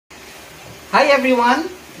Hi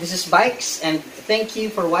everyone, this is Bikes and thank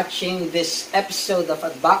you for watching this episode of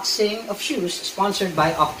unboxing of shoes sponsored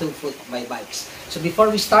by Octofoot by Bikes. So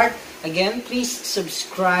before we start, again, please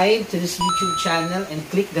subscribe to this YouTube channel and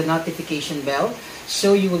click the notification bell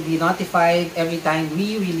so you will be notified every time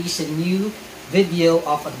we release a new video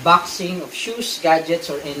of unboxing of shoes,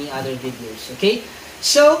 gadgets, or any other videos. Okay,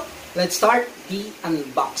 so let's start the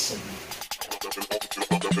unboxing.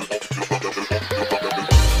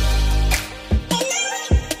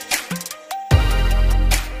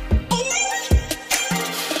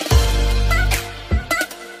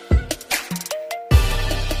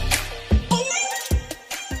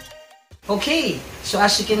 Okay, so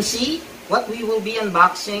as you can see, what we will be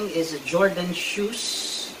unboxing is a Jordan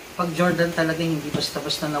shoes. Pag Jordan talaga hindi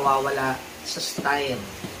basta-basta nawawala sa style.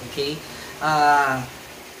 Okay?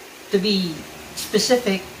 To be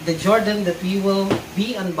specific, the Jordan that we will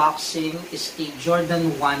be unboxing is a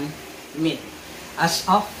Jordan 1 Mid. As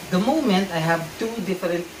of the moment, I have two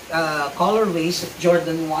different colorways of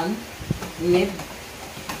Jordan 1 Mid.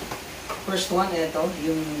 First one, ito,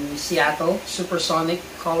 yung Seattle Supersonic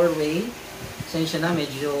colorway. Sensya na,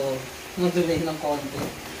 medyo madulay ng konti.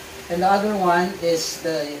 And the other one is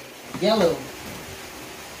the yellow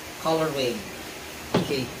colorway.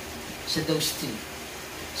 Okay, so those two.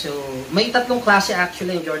 So, may tatlong klase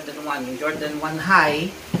actually yung Jordan 1. Yung Jordan 1 High,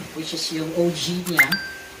 which is yung OG niya.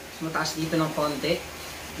 So, mataas dito ng konti.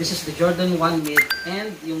 This is the Jordan 1 Mid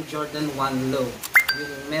and yung Jordan 1 Low.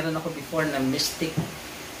 Yung meron ako before na Mystic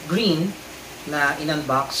Green na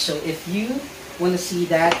in-unbox. So, if you want to see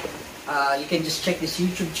that, you can just check this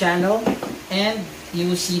YouTube channel and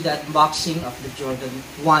you will see the unboxing of the Jordan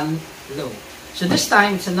 1 Low. So this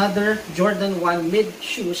time, it's another Jordan 1 Mid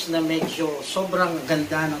shoes na medyo sobrang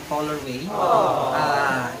ganda ng colorway.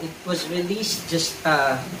 It was released just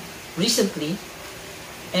recently.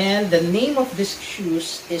 And the name of this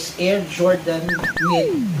shoes is Air Jordan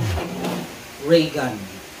Mid Raygun.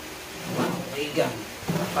 Wow, Raygun.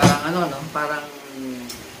 Parang ano, no? Parang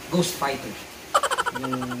Ghost Fighter.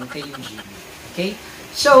 Yung kay UG. Okay?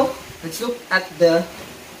 So, let's look at the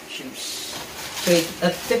shoes. So, it's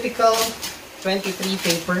a typical 23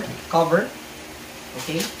 paper cover.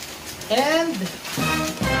 Okay? And this.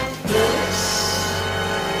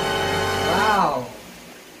 Wow!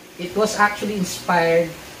 It was actually inspired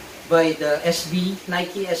by the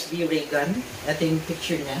Nike SB Raygun. Ito yung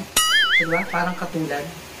picture niya. Diba? Parang katulad.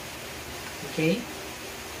 Okay?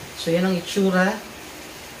 So, yan ang itsura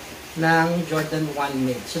ng Jordan 1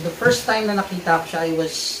 Mid. So, the first time na nakita ko siya, I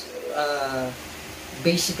was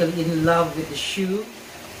basically in love with the shoe.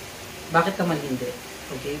 Bakit naman hindi?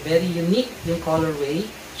 Okay, very unique yung colorway,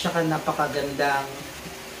 tsaka napakagandang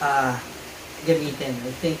gamitin.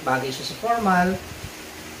 I think bagay siya sa formal,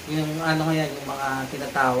 yung ano ngayon, yung mga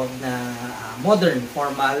tinatawag na modern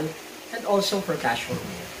formal, and also for casual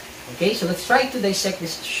wear. Okay, so let's try to dissect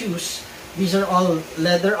these shoes. These are all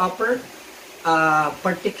leather upper.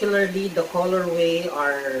 Particularly the colorway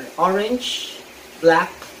are orange,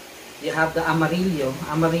 black. You have the amarillo.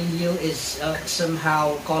 Amarillo is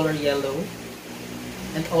somehow color yellow,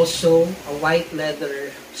 and also a white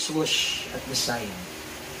leather swoosh at the side.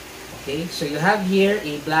 Okay, so you have here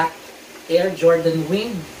a black Air Jordan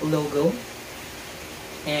Wing logo,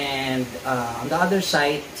 and on the other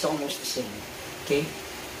side it's almost the same. Okay,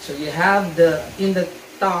 so you have in the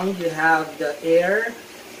tongue you have the Air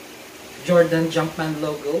Jordan Jumpman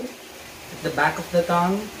logo at the back of the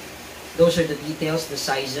tongue. Those are the details, the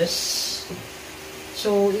sizes.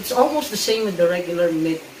 So it's almost the same with the regular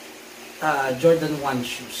Mid Jordan 1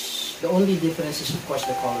 shoes. The only difference is of course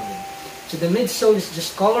the colorway. So the midsole is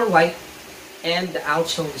just color white and the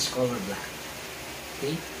outsole is color black.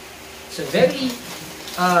 Okay? So very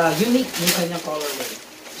unique yung kanyang colorway.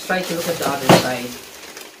 Let's try to look at the other side.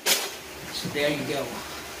 So there you go.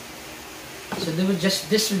 So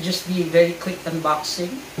this will just be a very quick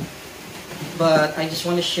unboxing, but I just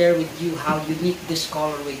want to share with you how unique this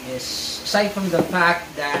colorway is. Aside from the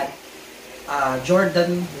fact that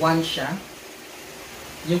Jordan 1 siya,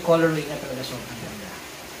 yung colorway niya talaga sobrang ganda.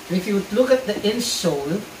 If you look at the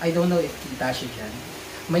insole, I don't know if kita siya dyan,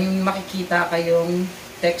 may makikita kayong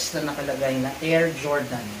text na nakalagay na Air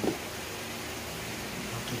Jordan.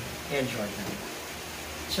 Okay, Air Jordan.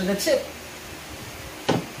 So that's it.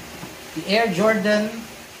 The Air Jordan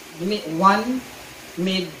 1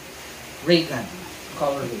 Mid Raygun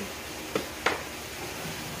colorway.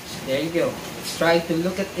 So there you go. Let's try to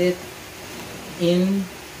look at it in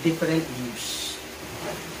different views.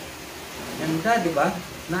 Ganda, diba?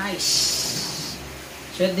 Nice.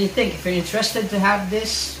 So what do you think? If you're interested to have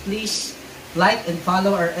this, please like and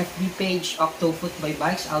follow our FB page, Octofoot by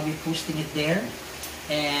Bikes. I'll be posting it there.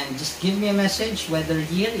 And just give me a message, whether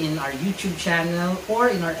here in our YouTube channel or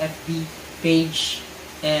in our FB page.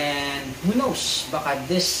 And who knows, baka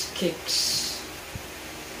this kicks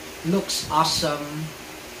looks awesome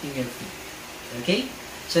in your feet. Okay?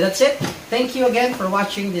 So that's it. Thank you again for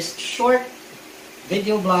watching this short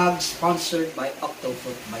video blog sponsored by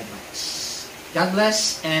Octofoot by Bikes. God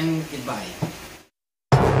bless and goodbye.